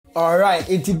Alright,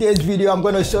 in today's video, I'm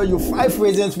going to show you 5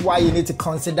 reasons why you need to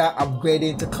consider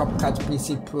upgrading to CapCut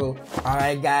PC Pro.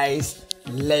 Alright guys,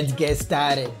 let's get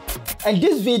started. And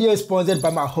this video is sponsored by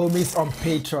my homies on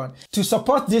Patreon. To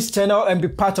support this channel and be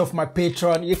part of my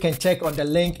Patreon, you can check on the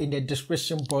link in the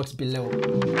description box below.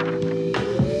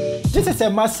 This is a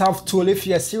must-have tool if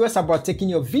you are serious about taking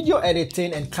your video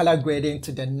editing and color grading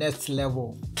to the next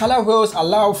level. Color wheels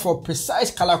allow for precise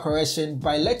color correction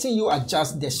by letting you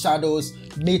adjust the shadows,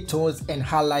 midtones, and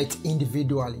highlights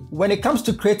individually. When it comes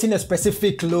to creating a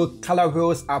specific look, color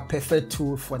wheels are a perfect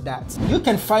tool for that. You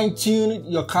can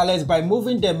fine-tune your colors by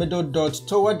moving the middle dot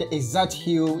toward the exact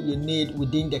hue you need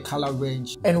within the color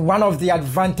range. And one of the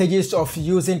advantages of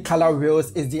using color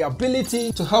wheels is the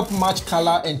ability to help match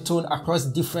color and tone across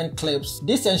different clips.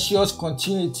 This ensures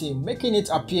continuity, making it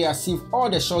appear as if all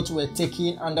the shots were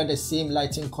taken under the same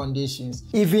lighting conditions,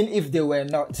 even if they were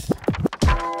not.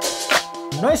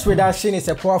 Noise reduction is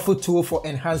a powerful tool for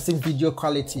enhancing video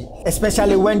quality,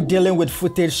 especially when dealing with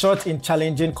footage shot in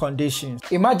challenging conditions.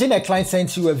 Imagine a client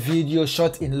sends you a video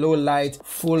shot in low light,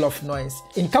 full of noise.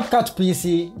 In CapCut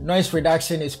PC, noise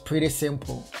reduction is pretty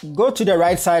simple. Go to the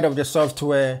right side of the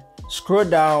software, scroll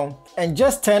down, and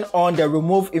just turn on the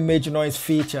Remove Image Noise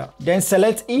feature. Then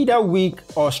select either Weak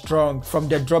or Strong from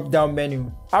the drop-down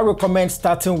menu. I recommend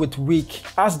starting with Weak,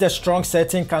 as the strong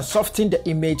setting can soften the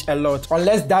image a lot,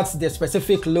 unless that's the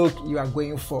specific look you are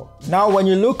going for. Now when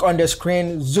you look on the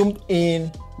screen zoomed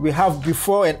in, we have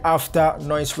before and after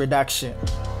noise reduction.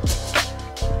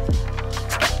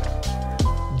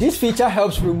 This feature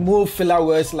helps remove filler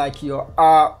words like your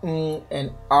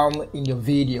and in your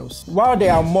videos. While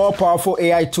there are more powerful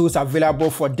AI tools available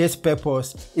for this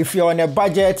purpose, if you're on a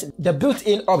budget, the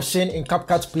built-in option in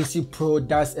CapCut PC Pro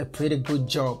does a pretty good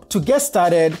job. To get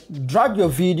started, drag your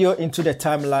video into the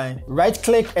timeline,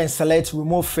 right-click and select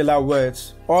Remove Filler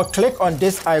Words, or click on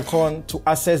this icon to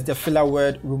access the filler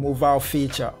word removal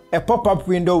feature. A pop-up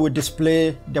window will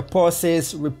display the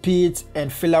pauses, repeats,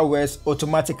 and filler words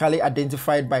automatically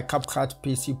identified by CapCut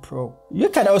PC Pro. You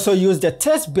can also use the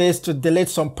text base to delete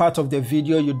some part of the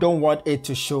video you don't want it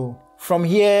to show. From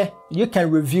here, you can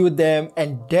review them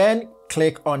and then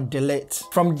click on delete.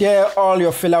 From there, all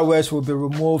your filler words will be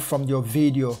removed from your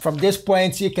video. From this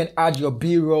point, you can add your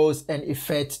B-rolls and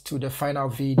effects to the final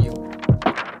video.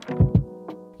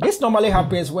 This normally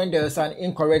happens when there's an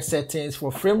incorrect settings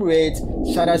for frame rate,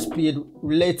 shutter speed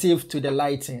relative to the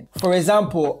lighting. For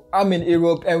example, I'm in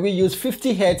Europe and we use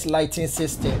 50 Hz lighting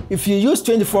system. If you use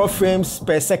 24 frames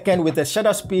per second with a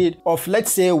shutter speed of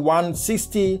let's say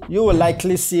 160, you will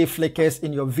likely see flickers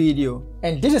in your video.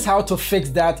 And this is how to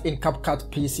fix that in CapCut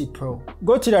PC Pro.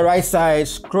 Go to the right side,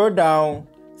 scroll down,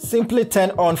 simply turn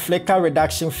on flicker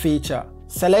reduction feature.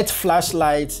 Select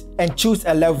flashlight and choose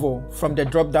a level from the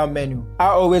drop-down menu. I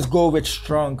always go with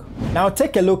strong. Now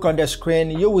take a look on the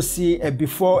screen, you will see a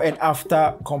before and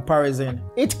after comparison.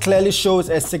 It clearly shows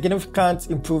a significant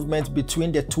improvement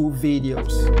between the two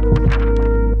videos.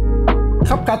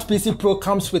 CapCut PC Pro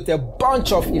comes with a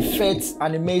bunch of effects,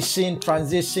 animation,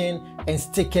 transition, and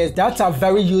stickers that are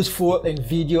very useful in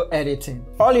video editing.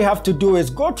 All you have to do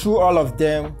is go through all of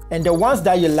them, and the ones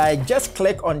that you like, just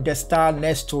click on the star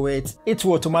next to it. It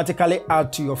will automatically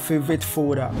add to your favorite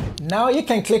folder. Now you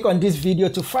can click on this video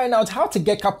to find out how to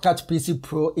get CapCut PC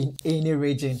Pro in any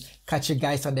region. Catch you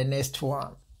guys on the next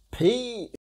one. Peace.